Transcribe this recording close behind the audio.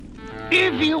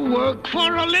If you work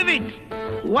for a living,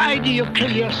 why do you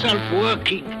kill yourself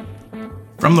working?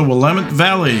 From the Willamette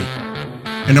Valley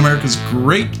in America's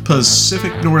great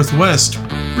Pacific Northwest,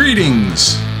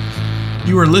 greetings!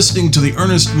 You are listening to the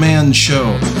Earnest Mann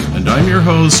Show, and I'm your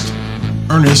host,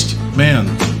 Earnest Mann.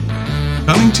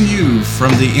 Coming to you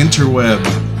from the interweb,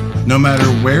 no matter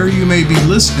where you may be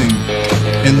listening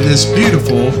in this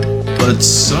beautiful, but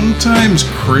sometimes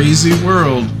crazy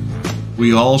world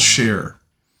we all share.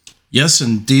 Yes,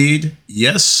 indeed.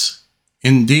 Yes,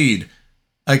 indeed.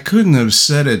 I couldn't have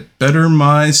said it better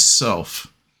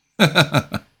myself.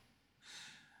 Hello,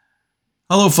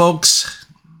 folks.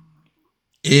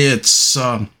 It's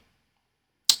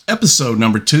episode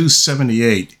number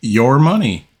 278, Your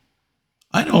Money.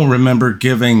 I don't remember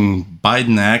giving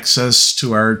Biden access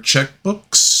to our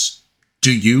checkbooks.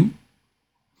 Do you?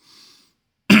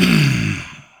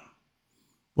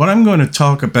 What I'm going to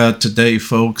talk about today,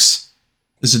 folks,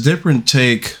 is a different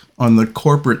take on the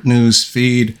corporate news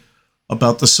feed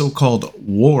about the so-called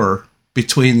war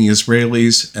between the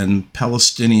Israelis and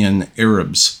Palestinian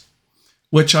Arabs,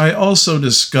 which I also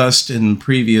discussed in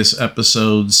previous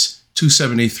episodes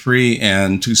 273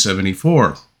 and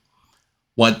 274.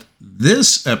 What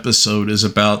this episode is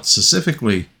about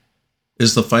specifically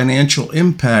is the financial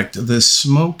impact this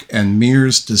smoke and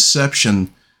mirrors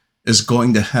deception is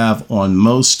going to have on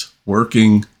most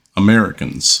working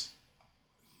Americans.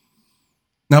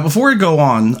 Now, before I go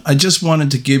on, I just wanted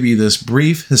to give you this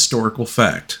brief historical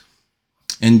fact.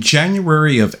 In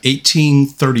January of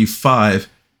 1835,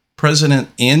 President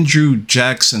Andrew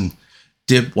Jackson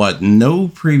did what no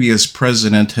previous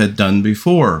president had done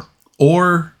before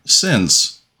or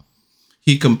since.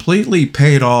 He completely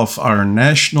paid off our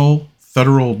national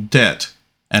federal debt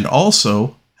and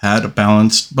also had a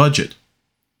balanced budget.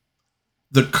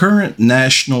 The current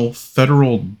national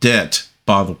federal debt,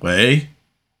 by the way,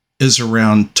 is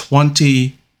around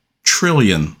 20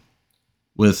 trillion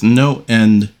with no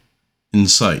end in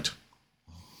sight.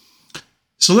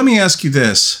 So let me ask you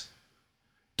this.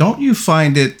 Don't you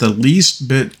find it the least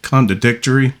bit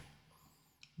contradictory?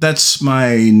 That's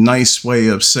my nice way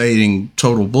of saying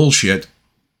total bullshit.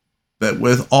 That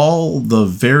with all the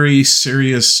very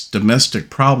serious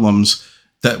domestic problems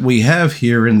that we have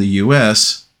here in the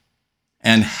U.S.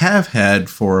 and have had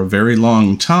for a very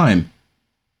long time,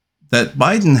 that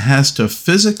Biden has to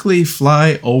physically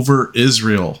fly over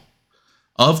Israel.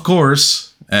 Of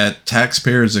course, at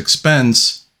taxpayers'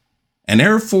 expense, and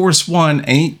Air Force One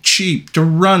ain't cheap to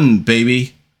run,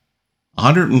 baby.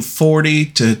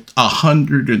 $140,000 to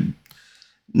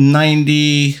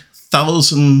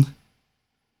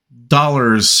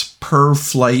 $190,000 per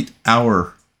flight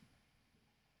hour.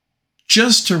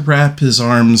 Just to wrap his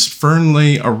arms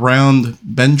firmly around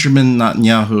Benjamin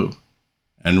Netanyahu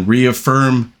and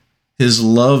reaffirm his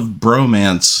love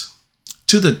bromance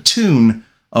to the tune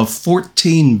of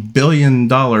 $14 billion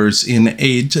in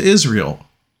aid to Israel,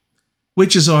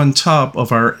 which is on top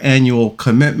of our annual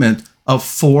commitment of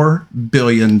 $4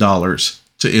 billion to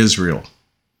Israel.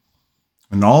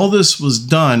 And all this was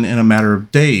done in a matter of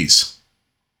days.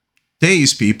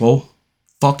 Days, people.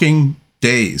 Fucking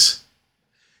days.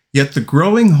 Yet the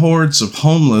growing hordes of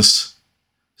homeless,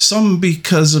 some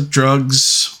because of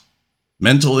drugs,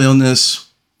 mental illness,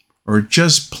 or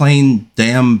just plain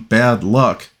damn bad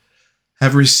luck,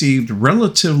 have received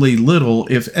relatively little,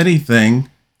 if anything,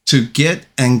 to get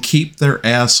and keep their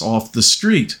ass off the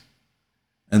street.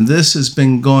 And this has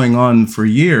been going on for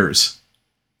years,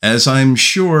 as I'm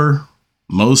sure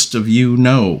most of you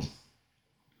know.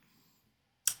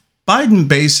 Biden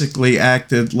basically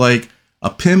acted like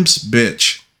a pimp's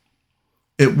bitch.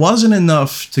 It wasn't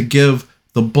enough to give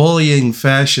the bullying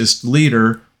fascist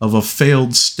leader of a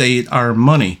failed state our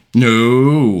money.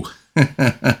 No.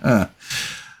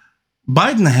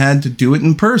 Biden had to do it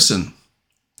in person,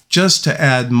 just to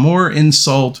add more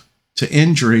insult to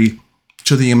injury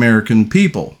to the American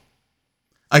people.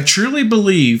 I truly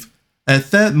believe at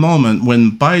that moment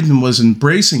when Biden was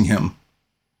embracing him,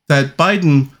 that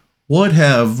Biden would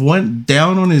have went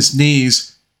down on his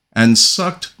knees and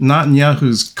sucked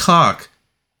Netanyahu's cock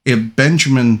if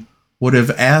Benjamin would have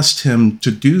asked him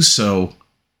to do so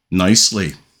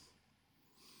nicely.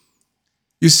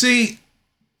 You see,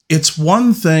 it's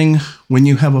one thing when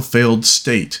you have a failed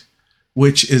state,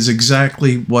 which is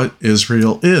exactly what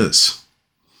Israel is.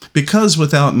 Because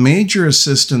without major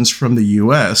assistance from the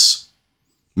U.S.,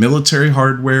 military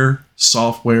hardware,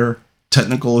 software,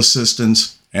 technical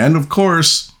assistance, and of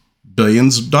course,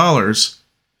 billions of dollars,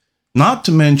 not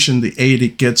to mention the aid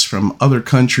it gets from other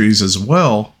countries as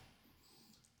well,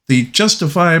 the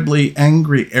justifiably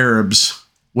angry Arabs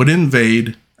would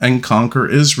invade and conquer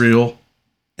Israel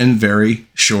in very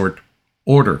short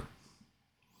order.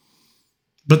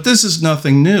 But this is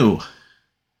nothing new.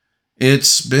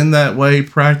 It's been that way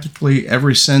practically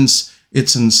ever since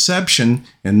its inception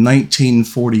in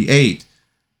 1948.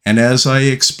 And as I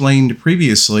explained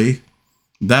previously,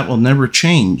 that will never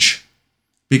change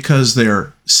because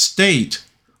their state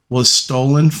was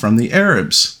stolen from the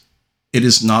Arabs. It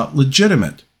is not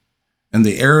legitimate. And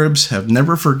the Arabs have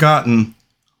never forgotten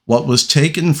what was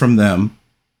taken from them,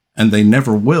 and they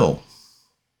never will.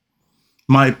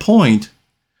 My point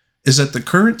is that the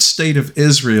current state of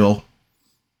Israel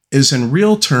is in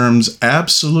real terms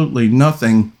absolutely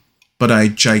nothing but a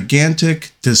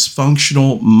gigantic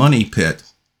dysfunctional money pit.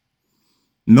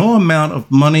 No amount of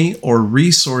money or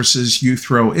resources you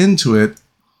throw into it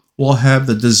will have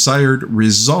the desired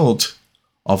result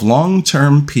of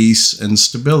long-term peace and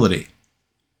stability.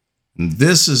 And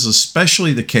this is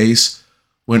especially the case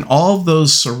when all of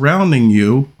those surrounding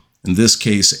you, in this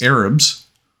case Arabs,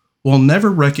 will never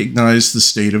recognize the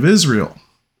state of Israel.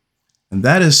 And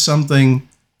that is something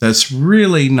that's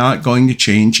really not going to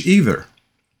change either.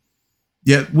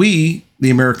 Yet we,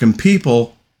 the American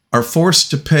people, are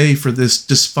forced to pay for this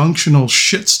dysfunctional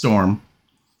shitstorm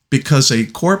because a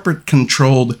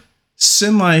corporate-controlled,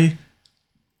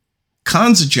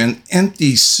 semi-contingent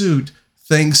empty suit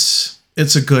thinks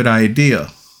it's a good idea.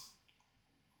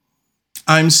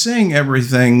 I'm saying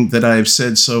everything that I've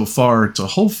said so far to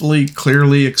hopefully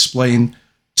clearly explain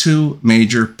two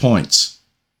major points.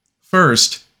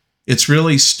 First, it's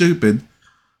really stupid,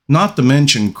 not to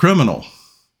mention criminal,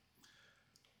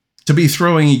 to be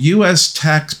throwing U.S.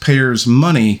 taxpayers'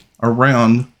 money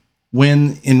around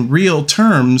when, in real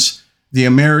terms, the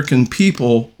American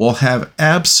people will have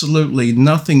absolutely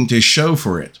nothing to show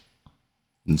for it.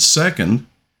 And second,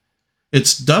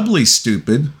 it's doubly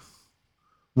stupid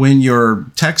when your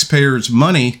taxpayers'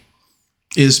 money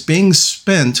is being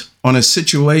spent on a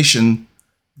situation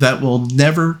that will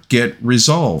never get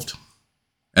resolved.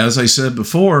 As I said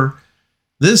before,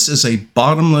 this is a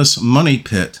bottomless money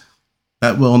pit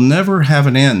that will never have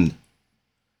an end.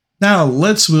 Now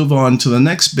let's move on to the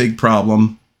next big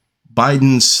problem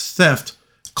Biden's theft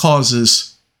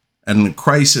causes and the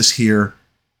crisis here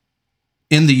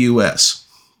in the U.S.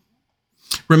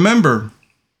 Remember,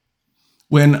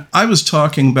 when I was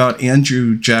talking about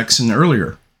Andrew Jackson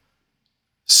earlier,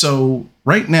 so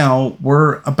right now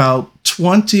we're about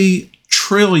 $20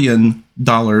 trillion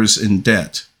in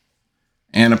debt.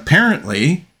 And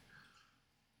apparently,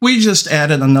 we just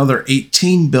added another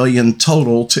 $18 billion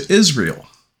total to Israel.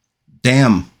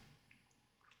 Damn.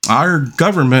 Our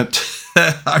government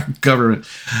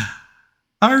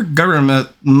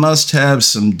must have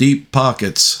some deep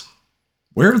pockets.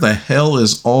 Where the hell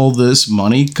is all this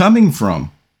money coming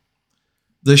from?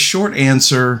 The short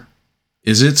answer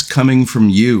is it's coming from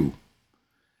you.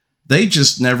 They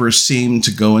just never seem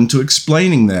to go into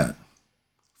explaining that.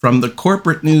 From the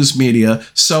corporate news media,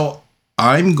 so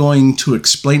I'm going to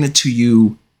explain it to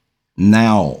you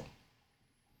now.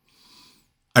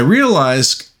 I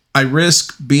realize I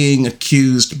risk being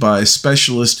accused by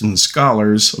specialists and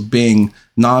scholars of being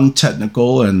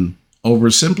non-technical and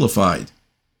oversimplified.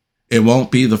 It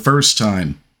won't be the first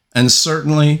time, and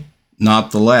certainly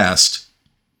not the last.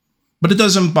 But it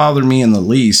doesn't bother me in the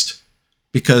least,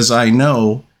 because I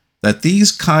know that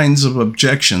these kinds of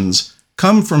objections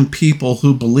come from people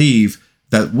who believe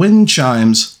that wind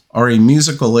chimes are a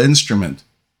musical instrument,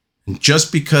 and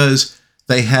just because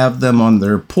they have them on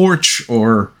their porch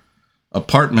or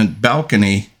apartment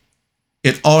balcony,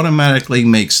 it automatically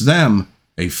makes them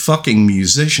a fucking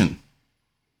musician.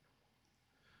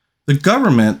 The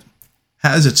government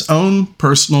has its own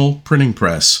personal printing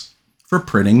press for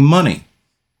printing money.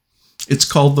 It's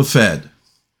called the Fed,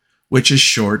 which is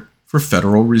short for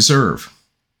Federal Reserve.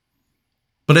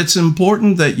 But it's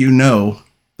important that you know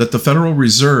that the Federal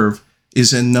Reserve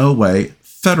is in no way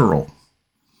federal.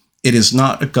 It is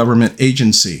not a government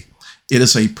agency. It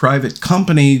is a private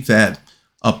company that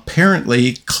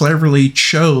apparently cleverly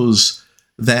chose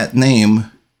that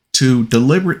name to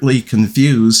deliberately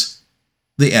confuse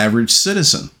the average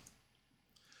citizen.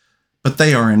 But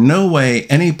they are in no way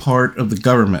any part of the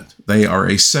government. They are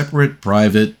a separate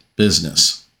private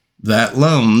business that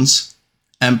loans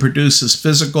and produces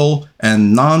physical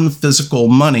and non-physical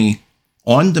money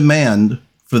on demand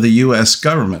for the U.S.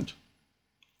 government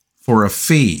for a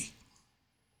fee.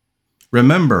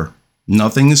 Remember,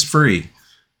 nothing is free.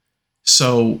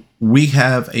 So we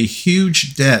have a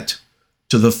huge debt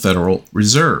to the Federal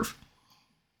Reserve.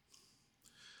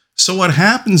 So what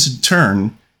happens in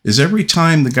turn is every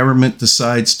time the government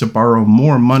decides to borrow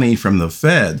more money from the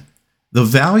Fed, the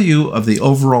value of the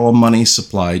overall money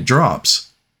supply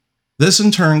drops. This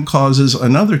in turn causes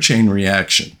another chain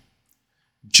reaction.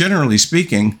 Generally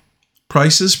speaking,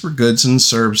 prices for goods and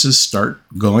services start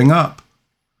going up,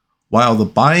 while the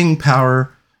buying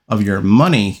power of your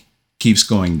money keeps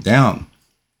going down.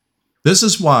 This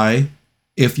is why,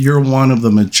 if you're one of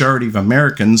the majority of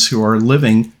Americans who are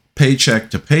living paycheck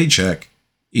to paycheck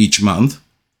each month,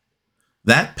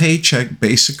 that paycheck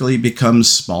basically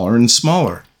becomes smaller and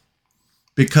smaller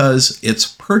because its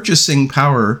purchasing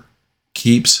power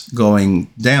keeps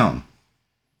going down.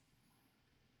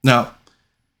 Now,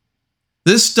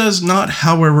 this does not,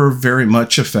 however, very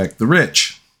much affect the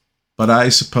rich, but I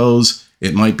suppose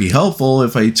it might be helpful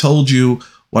if I told you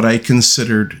what I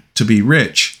considered to be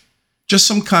rich. Just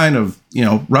some kind of,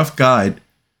 rough guide,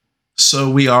 so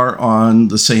we are on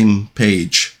the same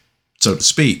page, so to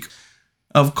speak.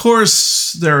 Of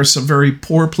course, there are some very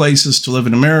poor places to live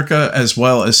in America, as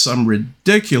well as some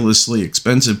ridiculously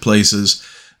expensive places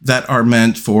that are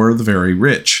meant for the very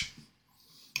rich.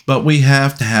 But we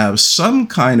have to have some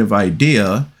kind of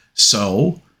idea,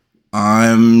 so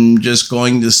I'm just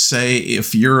going to say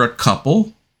if you're a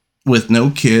couple with no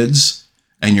kids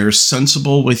and you're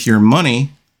sensible with your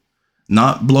money,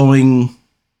 not blowing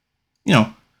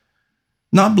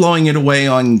it away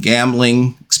on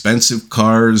gambling, expensive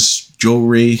cars,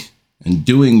 jewelry, and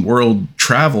doing world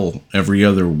travel every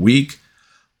other week,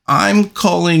 I'm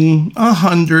calling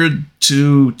 100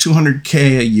 to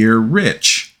 200K a year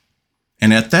rich.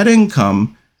 And at that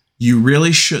income, you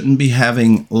really shouldn't be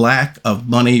having lack of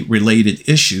money related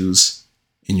issues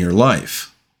in your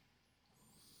life.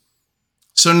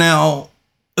 So now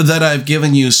that I've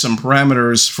given you some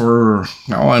parameters for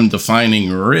how I'm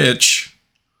defining rich,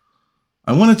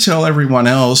 I want to tell everyone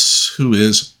else who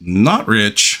is not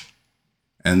rich,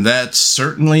 and that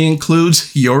certainly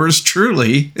includes yours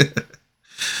truly,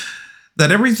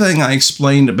 that everything I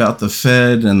explained about the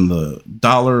Fed and the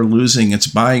dollar losing its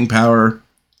buying power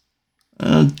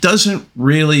doesn't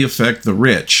really affect the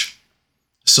rich.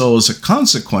 So as a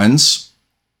consequence,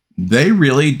 they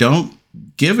really don't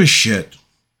give a shit.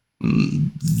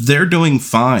 They're doing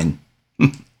fine.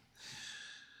 The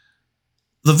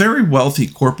very wealthy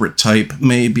corporate type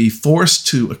may be forced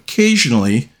to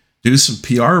occasionally do some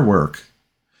PR work.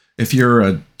 If you're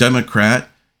a Democrat,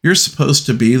 you're supposed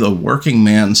to be the working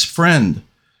man's friend.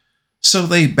 So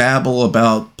they babble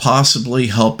about possibly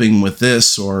helping with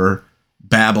this or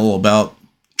babble about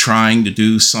trying to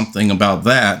do something about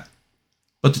that.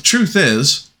 But the truth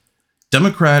is,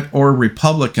 Democrat or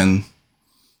Republican,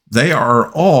 they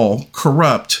are all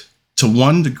corrupt to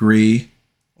one degree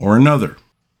or another.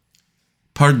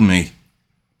 Pardon me,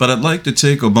 but I'd like to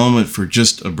take a moment for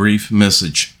just a brief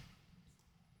message.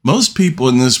 Most people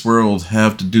in this world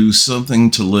have to do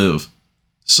something to live.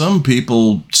 Some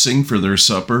people sing for their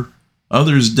supper,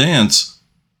 others dance.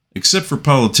 Except for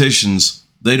politicians,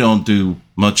 they don't do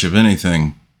much of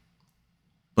anything.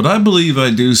 But I believe I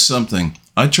do something.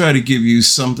 I try to give you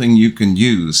something you can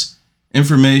use,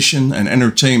 information and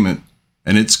entertainment,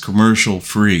 and it's commercial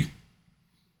free.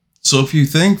 So if you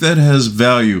think that has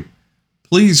value,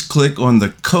 please click on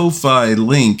the Ko-Fi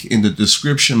link in the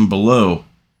description below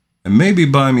and maybe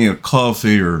buy me a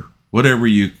coffee or whatever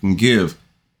you can give.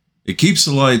 It keeps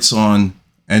the lights on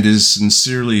and is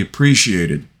sincerely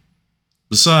appreciated.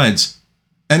 Besides,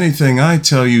 anything I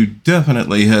tell you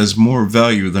definitely has more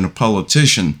value than a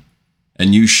politician,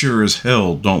 and you sure as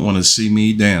hell don't want to see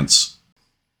me dance.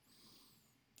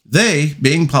 They,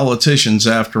 being politicians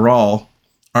after all,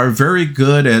 are very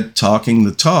good at talking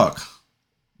the talk,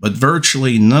 but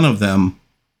virtually none of them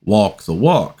walk the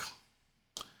walk.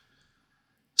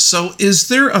 So is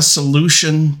there a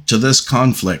solution to this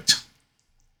conflict?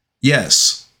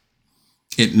 Yes.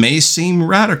 It may seem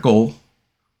radical,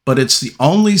 but it's the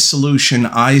only solution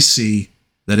I see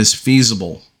that is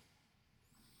feasible.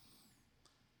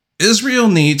 Israel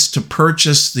needs to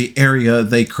purchase the area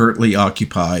they currently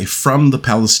occupy from the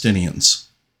Palestinians.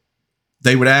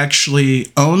 They would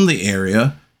actually own the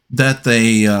area that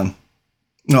they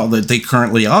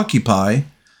currently occupy,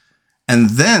 and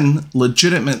then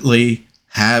legitimately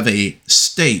have a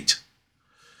state.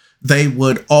 They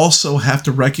would also have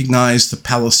to recognize the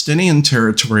Palestinian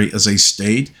territory as a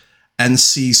state and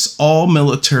cease all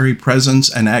military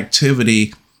presence and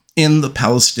activity in the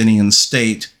Palestinian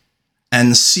state,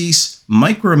 and cease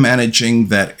micromanaging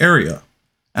that area,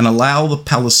 and allow the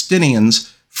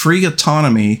Palestinians free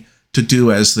autonomy to do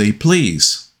as they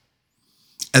please.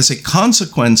 As a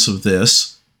consequence of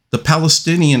this, the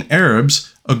Palestinian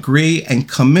Arabs agree and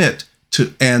commit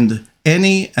to end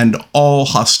any and all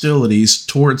hostilities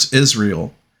towards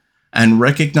Israel and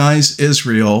recognize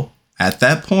Israel at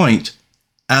that point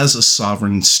as a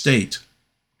sovereign state.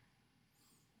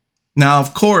 Now,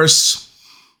 of course,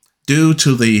 due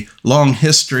to the long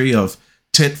history of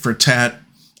tit-for-tat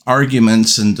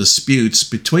arguments and disputes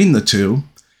between the two,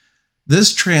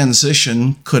 this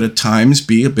transition could at times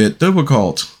be a bit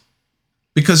difficult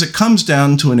because it comes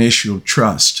down to an issue of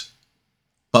trust.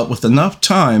 But with enough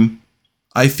time,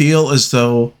 I feel as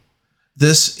though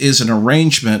this is an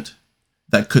arrangement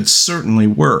that could certainly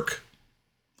work.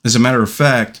 As a matter of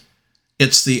fact,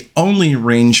 it's the only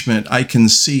arrangement I can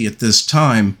see at this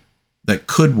time that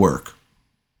could work.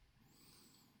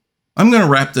 I'm going to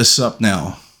wrap this up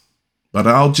now, but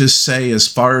I'll just say as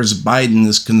far as Biden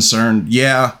is concerned,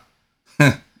 yeah,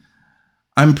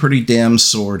 I'm pretty damn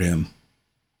sore at him.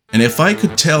 And if I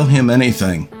could tell him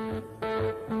anything,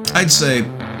 I'd say,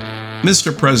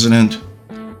 Mr. President,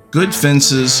 good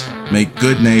fences make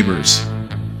good neighbors.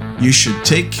 You should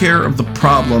take care of the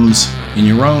problems in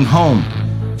your own home,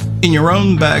 in your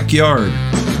own backyard,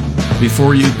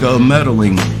 before you go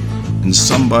meddling in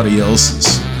somebody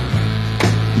else's.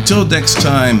 Until next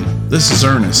time, this is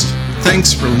Earnest.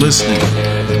 Thanks for listening.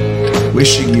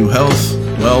 Wishing you health,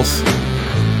 wealth,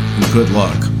 and good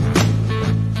luck.